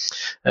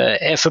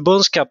 Är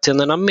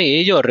förbundskaptenerna med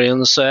i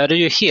juryn så är det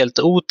ju helt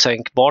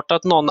otänkbart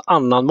att någon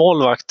annan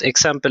målvakt,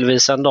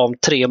 exempelvis än de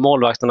 3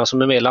 målvakterna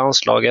som är med i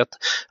landslaget,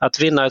 att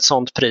vinna ett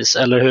sånt pris,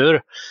 eller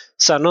hur?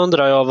 Sen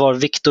undrar jag var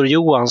Victor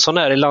Johansson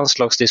är i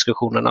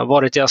landslagsdiskussionerna.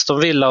 Varit i Aston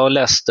Villa och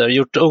Leicester,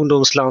 gjort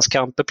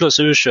ungdomslandskamper plus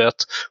U21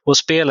 och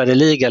spelar i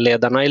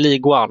ligaledarna i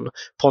League One.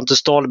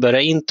 Pontus Dahlberg är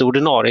inte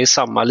ordinarie i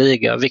samma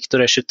liga.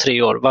 Victor är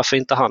 23 år. Varför är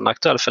inte han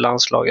aktuell för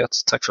landslaget?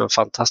 Tack för en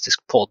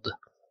fantastisk podd.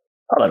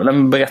 Ja, det är väl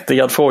en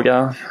berättigad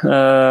fråga.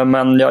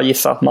 Men jag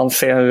gissar att man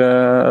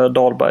ser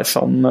Dahlberg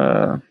som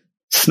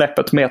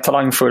snäppet mer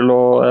talangfull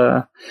och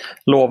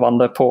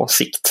lovande på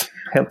sikt,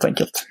 helt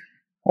enkelt.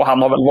 Och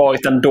han har väl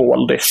varit en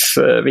doldis,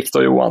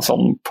 Victor Johansson,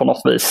 på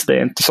något vis. Det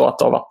är inte så att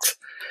det har varit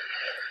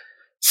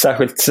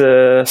särskilt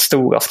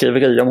stora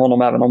skriverier om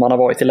honom, även om han har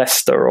varit i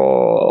Leicester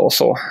och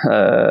så.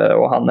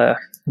 Och han är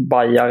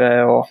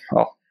bajare och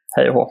ja,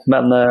 hej och hå.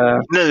 Men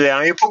nu är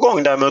han ju på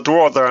gång där mot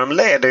Rotherham,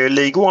 leder ju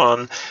League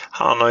One.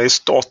 Han har ju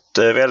stått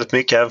väldigt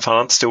mycket, även för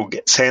han inte stod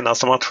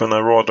senaste matchen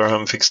när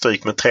Rotherham fick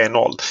stryk med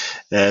 3-0.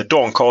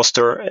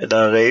 Doncaster,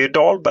 där är ju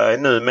Dahlberg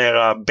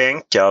numera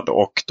bänkad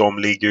och de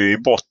ligger ju i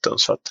botten,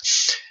 så att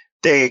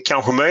det är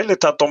kanske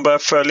möjligt att de börjar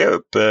följa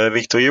upp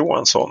Victor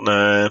Johansson.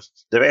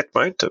 Det vet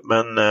man ju inte,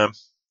 men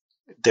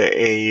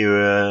det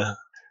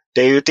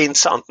är ju ett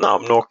intressant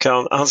namn, och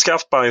han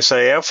skaffar ju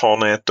sig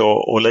erfarenhet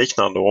och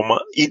liknande. Och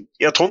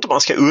jag tror inte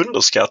man ska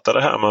underskatta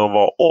det här med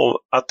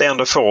att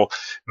ändå få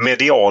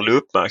medial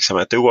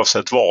uppmärksamhet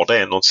oavsett var det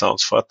är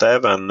någonstans, för att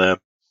även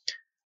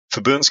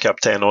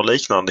förbundskaptener och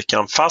liknande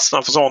kan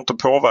fastna för sånt och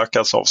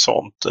påverkas av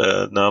sånt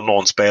när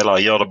någon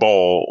spelare gör det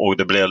bra och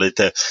det blir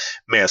lite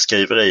mer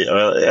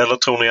skriverier. Eller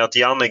tror ni att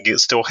Janne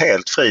står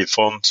helt fri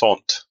från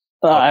sånt?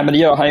 Nej, men det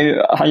gör han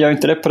ju. Han gör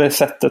inte det på det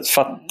sättet,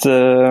 för att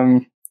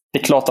det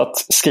är klart att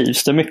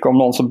skrivs det mycket om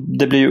någon så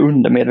det blir ju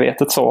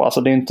undermedvetet så.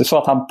 Alltså det är inte så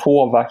att han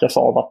påverkas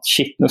av att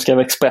shit, nu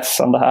ska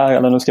Expressen det här,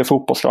 eller nu ska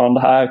Fotbollsskalan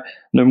det här,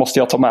 nu måste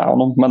jag ta med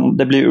honom. Men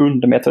det blir ju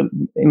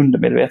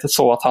undermedvetet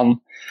så att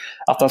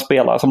en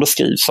spelare som det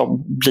skrivs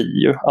om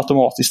blir ju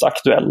automatiskt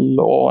aktuell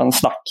och en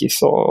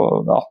snackis,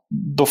 och ja,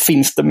 då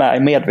finns det med i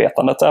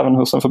medvetandet även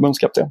hos en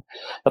förbundskapten.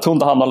 Jag tror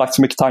inte han har lagt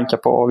så mycket tankar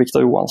på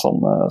Victor Johansson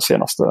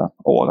senaste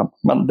åren,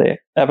 men det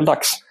är väl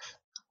dags.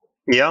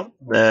 Ja,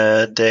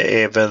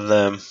 det är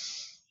väl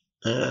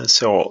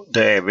så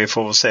det är. Vi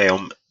får väl se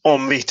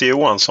om Victor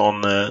Johansson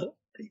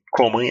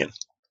kommer in.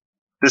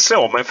 Det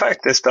slår mig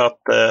faktiskt att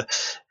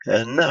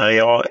när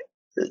jag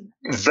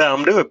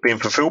värmde upp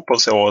inför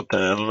fotbollsåret,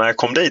 när jag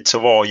kom dit, så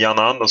var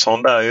Janne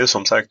Andersson där ju,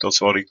 som sagt, och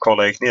så var det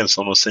Karl-Erik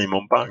Nilsson och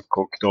Simon Bank,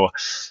 och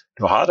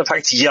då hade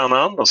faktiskt Janne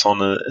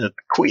Andersson ett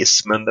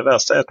quiz, men det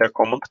värsta är att jag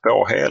kommer inte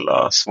på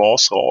hela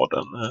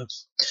svarsraden.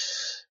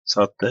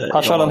 Så att,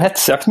 han körde en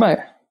hetsjakt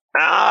med.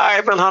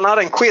 Nej, men han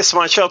hade en quiz som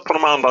han kört på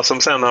de andra,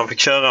 som sen han fick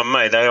köra med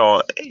mig, där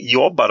jag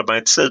jobbade mig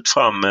till slut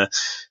fram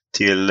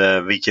till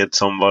vilket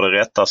som var det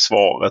rätta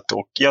svaret.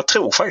 Och jag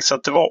tror faktiskt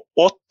att det var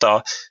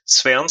 8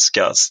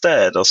 svenska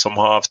städer som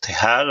har haft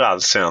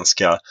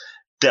herrallsvenska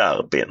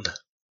derbyn.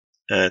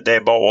 Det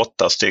är bara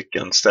 8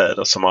 stycken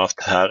städer som har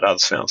haft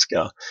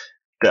herrallsvenska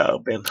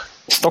derbyn.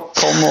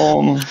 Stockholm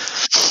och...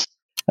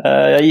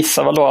 jag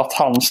gissar väl då att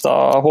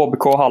Halmstad,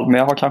 HBK och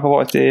Halmia har kanske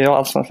varit i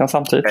allsvenskan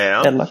samtidigt.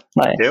 Ja. Eller?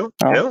 Nej. Jo,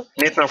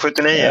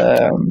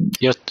 1979.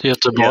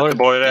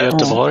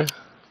 Göteborg.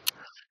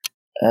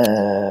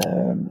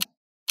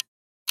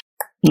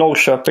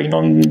 Norrköping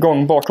någon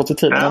gång bakåt i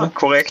tiden. Ja, eller?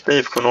 korrekt.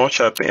 IFK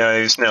Norrköping. Jag är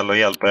ju snäll och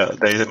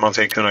hjälper. Man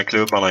ska kunna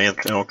klubbarna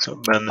egentligen också.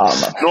 Men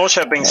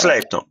Norrköping,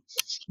 Sleipner.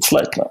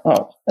 Sleipner,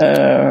 ja.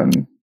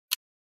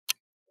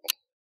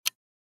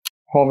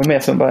 Har vi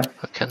med Sundberg?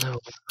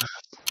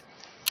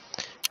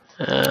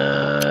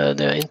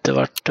 Det har inte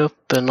varit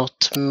uppe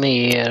något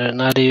mer.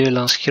 Nej, det är ju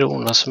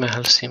Landskrona som är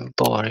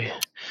Helsingborg.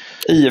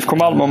 IFK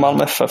Malmö och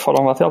Malmö FF, har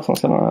de varit i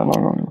allsvenskan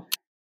någon gång?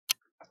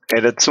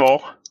 Är det ett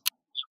svar?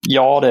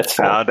 Ja, det är ett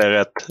svar. Ja, det är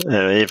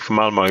rätt. IFK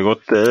Malmö har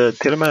gått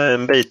till och med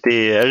en bit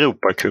i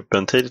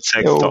Europacupen tidigt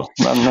 16.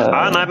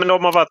 Nej, men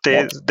de har varit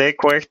det är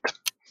korrekt.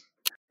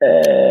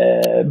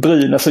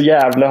 Brynäs och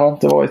Gävle har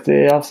inte varit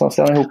i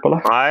allsvenskan ihop,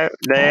 eller? Nej,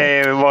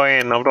 det var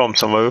en av dem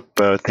som var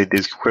uppe till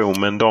diskussion,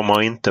 men de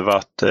har inte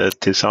varit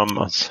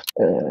tillsammans.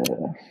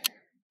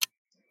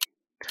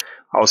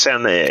 Och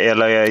sen,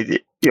 eller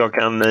jag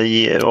kan,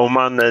 om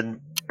man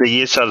det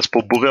gissades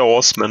på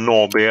Borås, men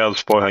Norrby och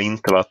Älvsborg har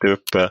inte varit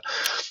uppe.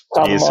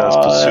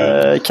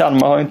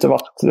 Kalmar har inte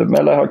varit,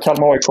 eller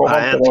Kalmar AIK.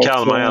 Nej, inte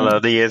Kalmar heller.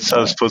 Det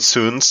gissades på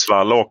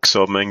Sundsvall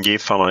också, men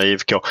Giffarna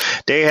IFK.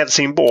 Det är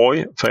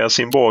Helsingborg, för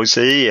Helsingborgs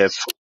IF.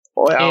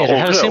 Är det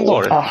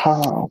Helsingborg?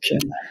 Aha, okej.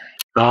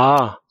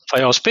 För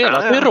jag har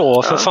spelat i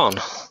Rå, för fan.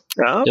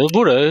 Ja. Jag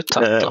borde ju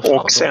tappa.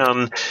 Och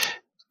sen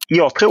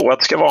Jag tror att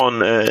det ska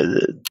vara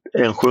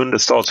en sjunde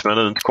stad som jag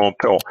nu inte kommer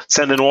på.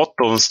 Sen den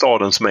åttonde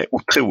staden som är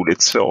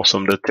otroligt svår,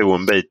 som det tog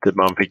en bit.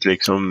 Man fick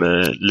liksom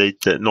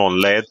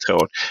någon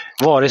ledtråd.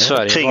 Var i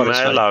Sverige? Kring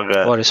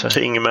Mälaren.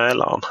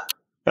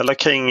 Eller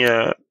kring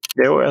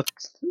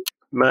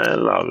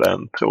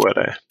Mälaren, tror jag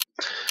det.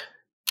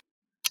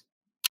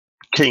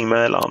 Kring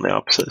Mälaren,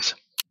 ja precis.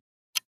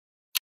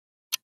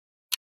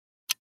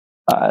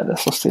 Nej, det är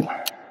så still.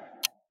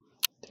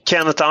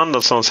 Kenneth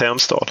Anderssons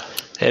hemstad.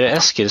 Är det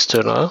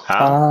Eskilstuna?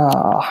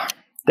 Ja.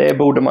 Det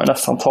borde man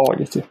nästan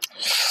tagit ju.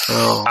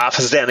 Ja,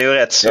 fast den är ju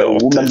rätt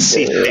svår.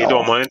 City,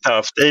 de har ju inte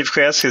haft.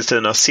 IFK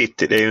Eskilstuna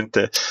City, det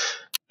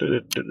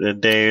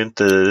är ju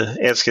inte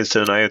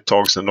Eskilstuna är ett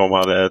tag sedan de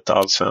hade ett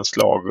allsvenskt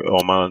lag.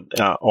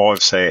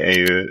 AFC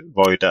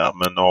var ju där,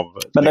 men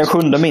den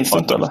sjunde minns du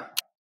inte, eller?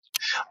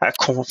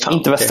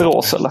 Inte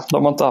Västerås, eller?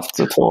 De har inte haft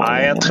det.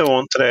 Nej, jag tror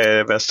inte det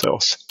är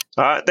Västerås.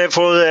 Ja, det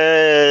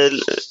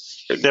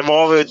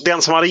var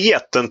den som hade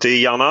gett den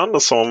till Jan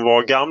Andersson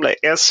var gamla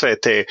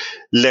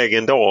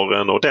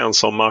SVT-legendaren och den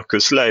som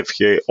Marcus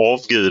Leifke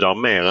avgudar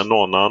mer än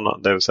någon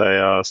annan, det vill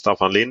säga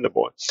Staffan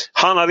Lindeborg.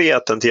 Han hade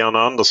gett den till Jan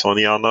Andersson.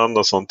 Jan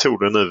Andersson tog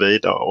den nu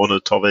vidare och nu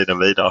tar vi den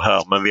vidare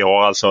här. Men jag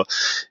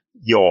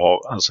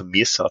har alltså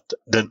missat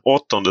den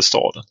åttonde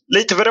staden.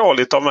 Lite för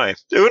dåligt av mig.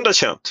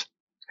 Underkänt,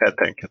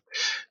 helt enkelt.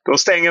 Då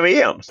stänger vi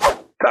igen.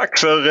 Tack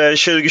för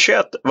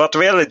 2021. Det har varit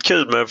väldigt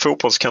kul med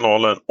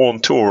Fotbollskanalen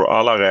On Tour,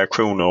 alla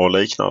reaktioner och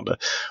liknande.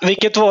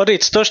 Vilket var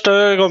ditt största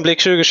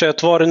ögonblick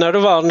 2021? Var det när du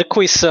vann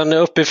quizen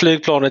uppe i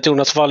flygplanet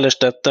Jonas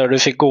Wallerstedt där du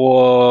fick gå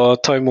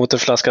och ta emot en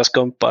flaska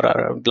skumpa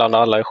där bland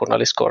alla i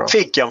journalistkåren?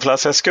 Fick jag en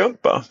flaska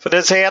skumpa? För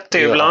det hette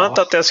ju bland annat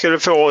att jag skulle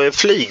få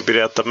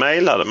flygbiljetter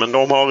mejlade, men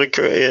de har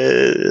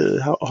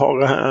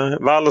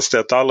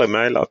Wallerstedt aldrig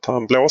mejlat.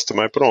 Han blåste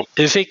mig på dem.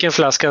 Du fick en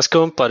flaska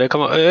skumpa.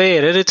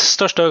 Är det ditt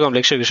största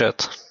ögonblick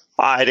 2021?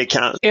 Nej, det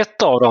kan...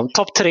 Ett av dem.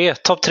 Topp tre.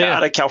 Ja,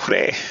 det kanske det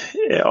är.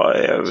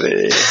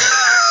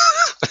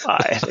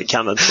 Nej, det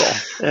kan det inte vara.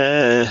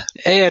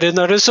 Är det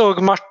när du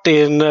såg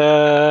Martin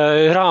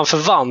hur han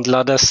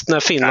förvandlades när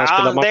Finland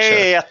spelade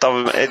matcher?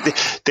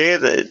 Det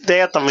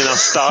är ett av mina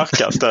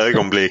starkaste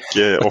ögonblick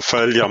att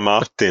följa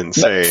Martin.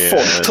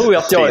 Folk tror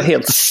att jag är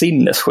helt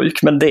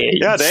sinnessjuk, men det är ju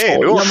det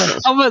är du också.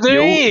 Ja, men det är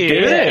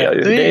jag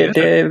ju.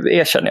 Det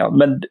erkänner jag.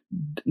 Men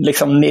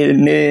liksom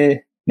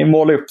ni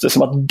målar upp det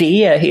som att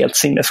det är helt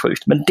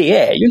sinnessjukt, men det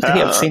är ju inte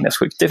helt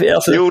sinnessjukt.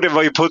 Jo, det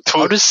var ju på ett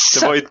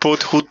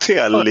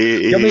hotell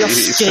i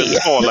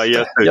centrala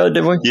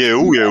Göteborg.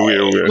 Jo.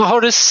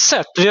 Har du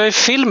sett? Vi har ju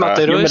filmat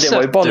det. Men det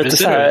var ju bara lite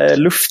så här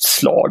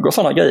luftslag och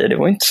sådana grejer. Det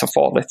var inte så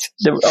farligt.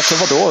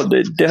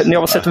 Ni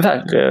har sett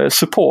värre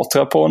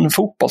supportrar på en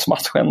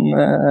fotbollsmatch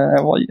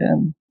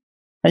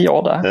än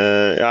jag där.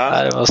 Nej,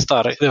 det var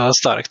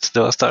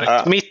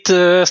starkt. Mitt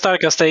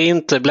starkaste är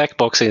inte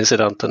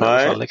Blackbox-incidenten.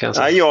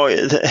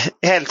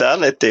 Helt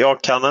ärligt,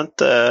 jag kan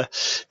inte...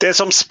 Det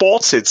som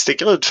sportsligt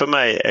sticker ut för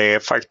mig är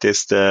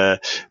faktiskt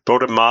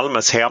både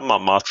Malmös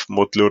hemmamatch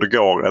mot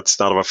Ludogorets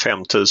när det var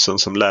 5000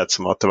 som lät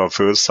som att det var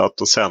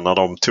fullsatt, och sen när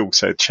de tog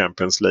sig till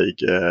Champions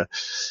League.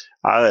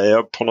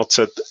 På något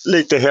sätt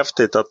lite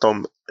häftigt att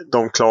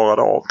de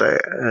klarade av det.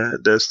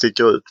 Det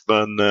sticker ut,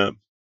 men...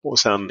 Och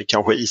sen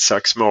kanske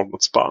Isaks mål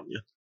mot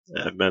Spanien.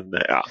 Men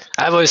ja.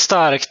 Det var ju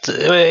starkt.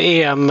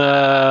 EM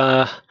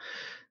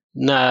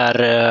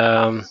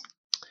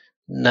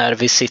när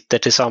vi sitter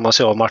tillsammans,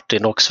 jag och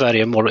Martin, och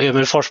Sverige mål.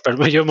 Emil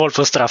Forsberg gör mål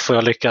på straff och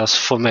jag lyckas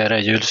få med det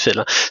i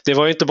ljudfilen. Det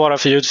var ju inte bara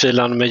för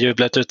ljudfilen med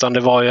jublet, utan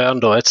det var ju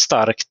ändå ett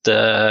starkt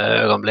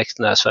ögonblick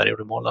när Sverige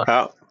gjorde mål.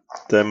 Ja,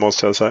 det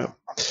måste jag säga.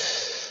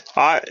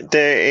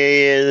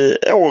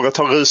 Året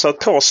har rusat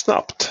på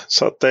snabbt,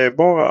 så att det är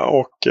bara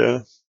att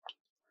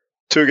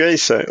tugga i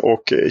sig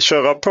och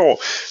köra på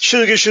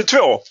 2022.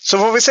 Så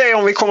får vi se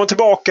om vi kommer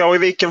tillbaka och i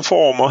vilken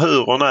form och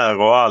hur och när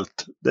och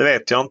allt. Det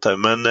vet jag inte.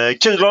 Men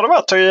kul har det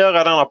varit att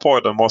göra denna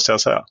podden, måste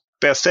jag säga.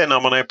 Bäst är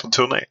när man är på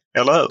turné,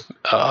 eller hur?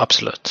 Ja,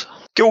 absolut.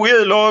 God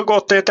jul och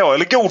gott nytt år.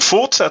 Eller god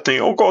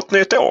fortsättning och gott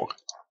nytt år.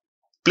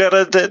 Blir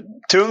det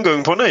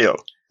tunggung på nyår?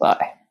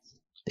 Nej.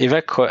 I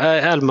Växjö?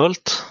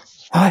 Älmhult?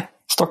 Nej,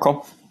 Stockholm.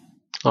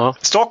 Ja.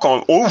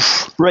 Stockholm?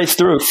 Raise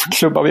the roof,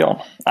 klubbar vi an.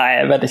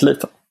 Nej, väldigt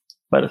liten.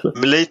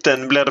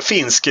 Liten, blir det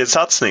finsk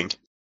satsning?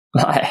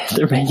 Nej,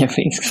 det blir ingen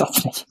finsk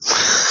satsning.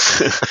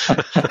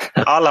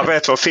 Alla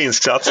vet vad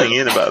finsk satsning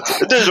innebär.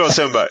 Du då,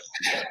 Sundberg?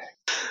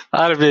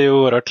 Det blir ju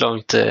oerhört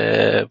långt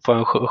på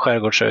en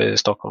skärgårdsö i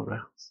Stockholm.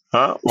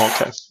 Ja,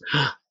 okej.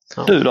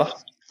 Ja. Du då?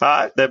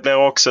 Nej, det blir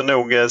också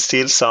nog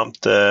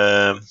stillsamt.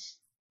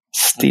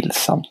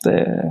 Stillsamt?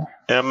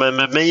 Ja, men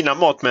med mina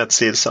mått med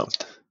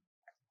stillsamt.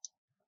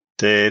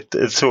 Det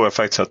tror jag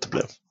faktiskt att det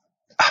blir.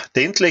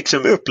 Det är inte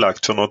liksom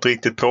upplagt för något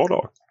riktigt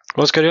pådrag.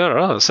 Vad ska du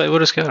göra då? Säg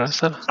vad du ska göra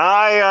istället.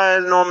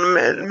 Någon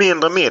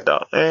mindre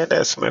middag är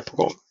det som är på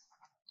gång.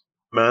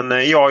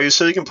 Men jag är ju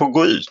sugen på att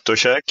gå ut och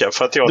käka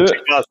för att jag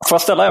tycker att... Får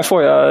jag ställa en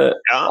fråga?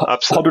 Ja,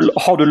 absolut.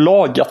 Har du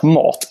lagat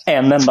mat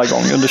en enda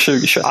gång under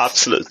 2021?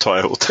 Absolut har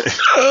jag gjort det.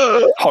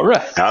 Har du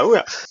det?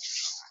 Ja.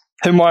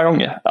 Hur många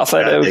gånger? Alltså,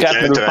 det kan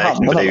jag inte räkna,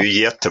 men det är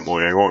ju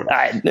jättemånga gånger.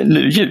 Nej,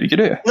 nu ljuger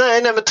du.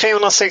 Nej, men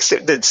 360...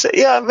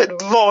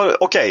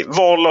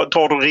 var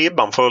drar du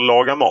ribban för att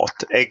laga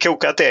mat? Är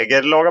kokat ägg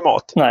eller laga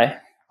mat? Nej.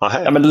 Aha.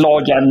 Ja, men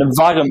laga en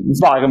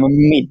varm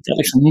middag,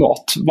 liksom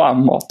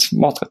varm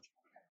maträtt.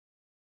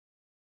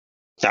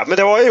 Ja, men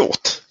det har jag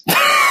gjort.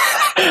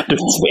 Du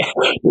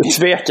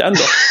tvekar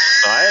ändå.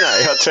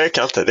 Nej, jag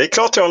tvekar inte. Det är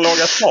klart jag har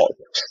lagat mat.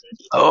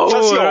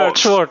 Oerhört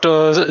svårt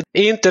att...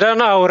 Inte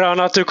den auran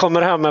att du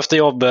kommer hem efter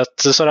jobbet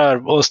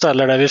sådär, och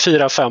ställer dig vid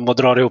 4-5 och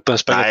drar ihop en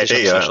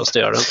spagettiköttfärssås. Det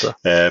gör det inte.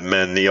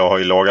 Men jag har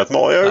ju lagat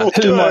mat. Jag har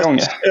gjort hur många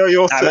gånger? Jag har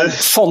gjort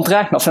sånt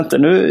räknas inte.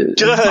 Nu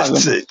gröt,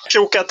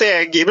 kokat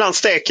ägg, ibland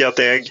steker jag ett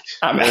ägg.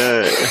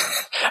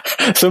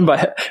 Sundberg,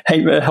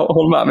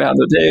 håll med mig här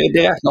nu. Det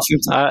räknas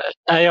inte.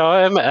 Nej,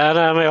 jag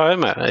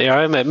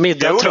är med.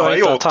 Middag tror jag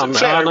inte att han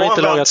har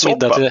inte lagat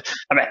middag till...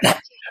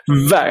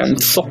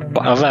 Värmd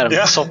soppa. Ja,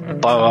 värmd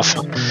soppa. Vad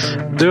fan.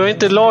 Du har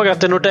inte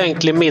lagat en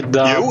ordentlig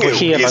middag på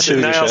hela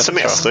 2021. När jag har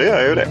semester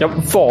gör jag ju det. Ja,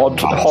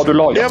 vad har du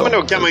lagat? Ja, men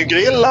då kan man ju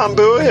grilla en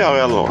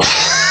burgare eller något.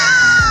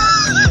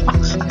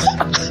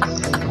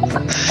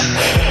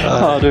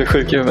 Ja, du är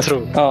sjuk i huvudet.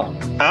 Ja,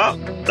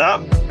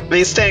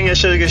 vi stänger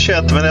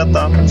 2021 med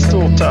detta.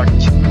 Stort tack.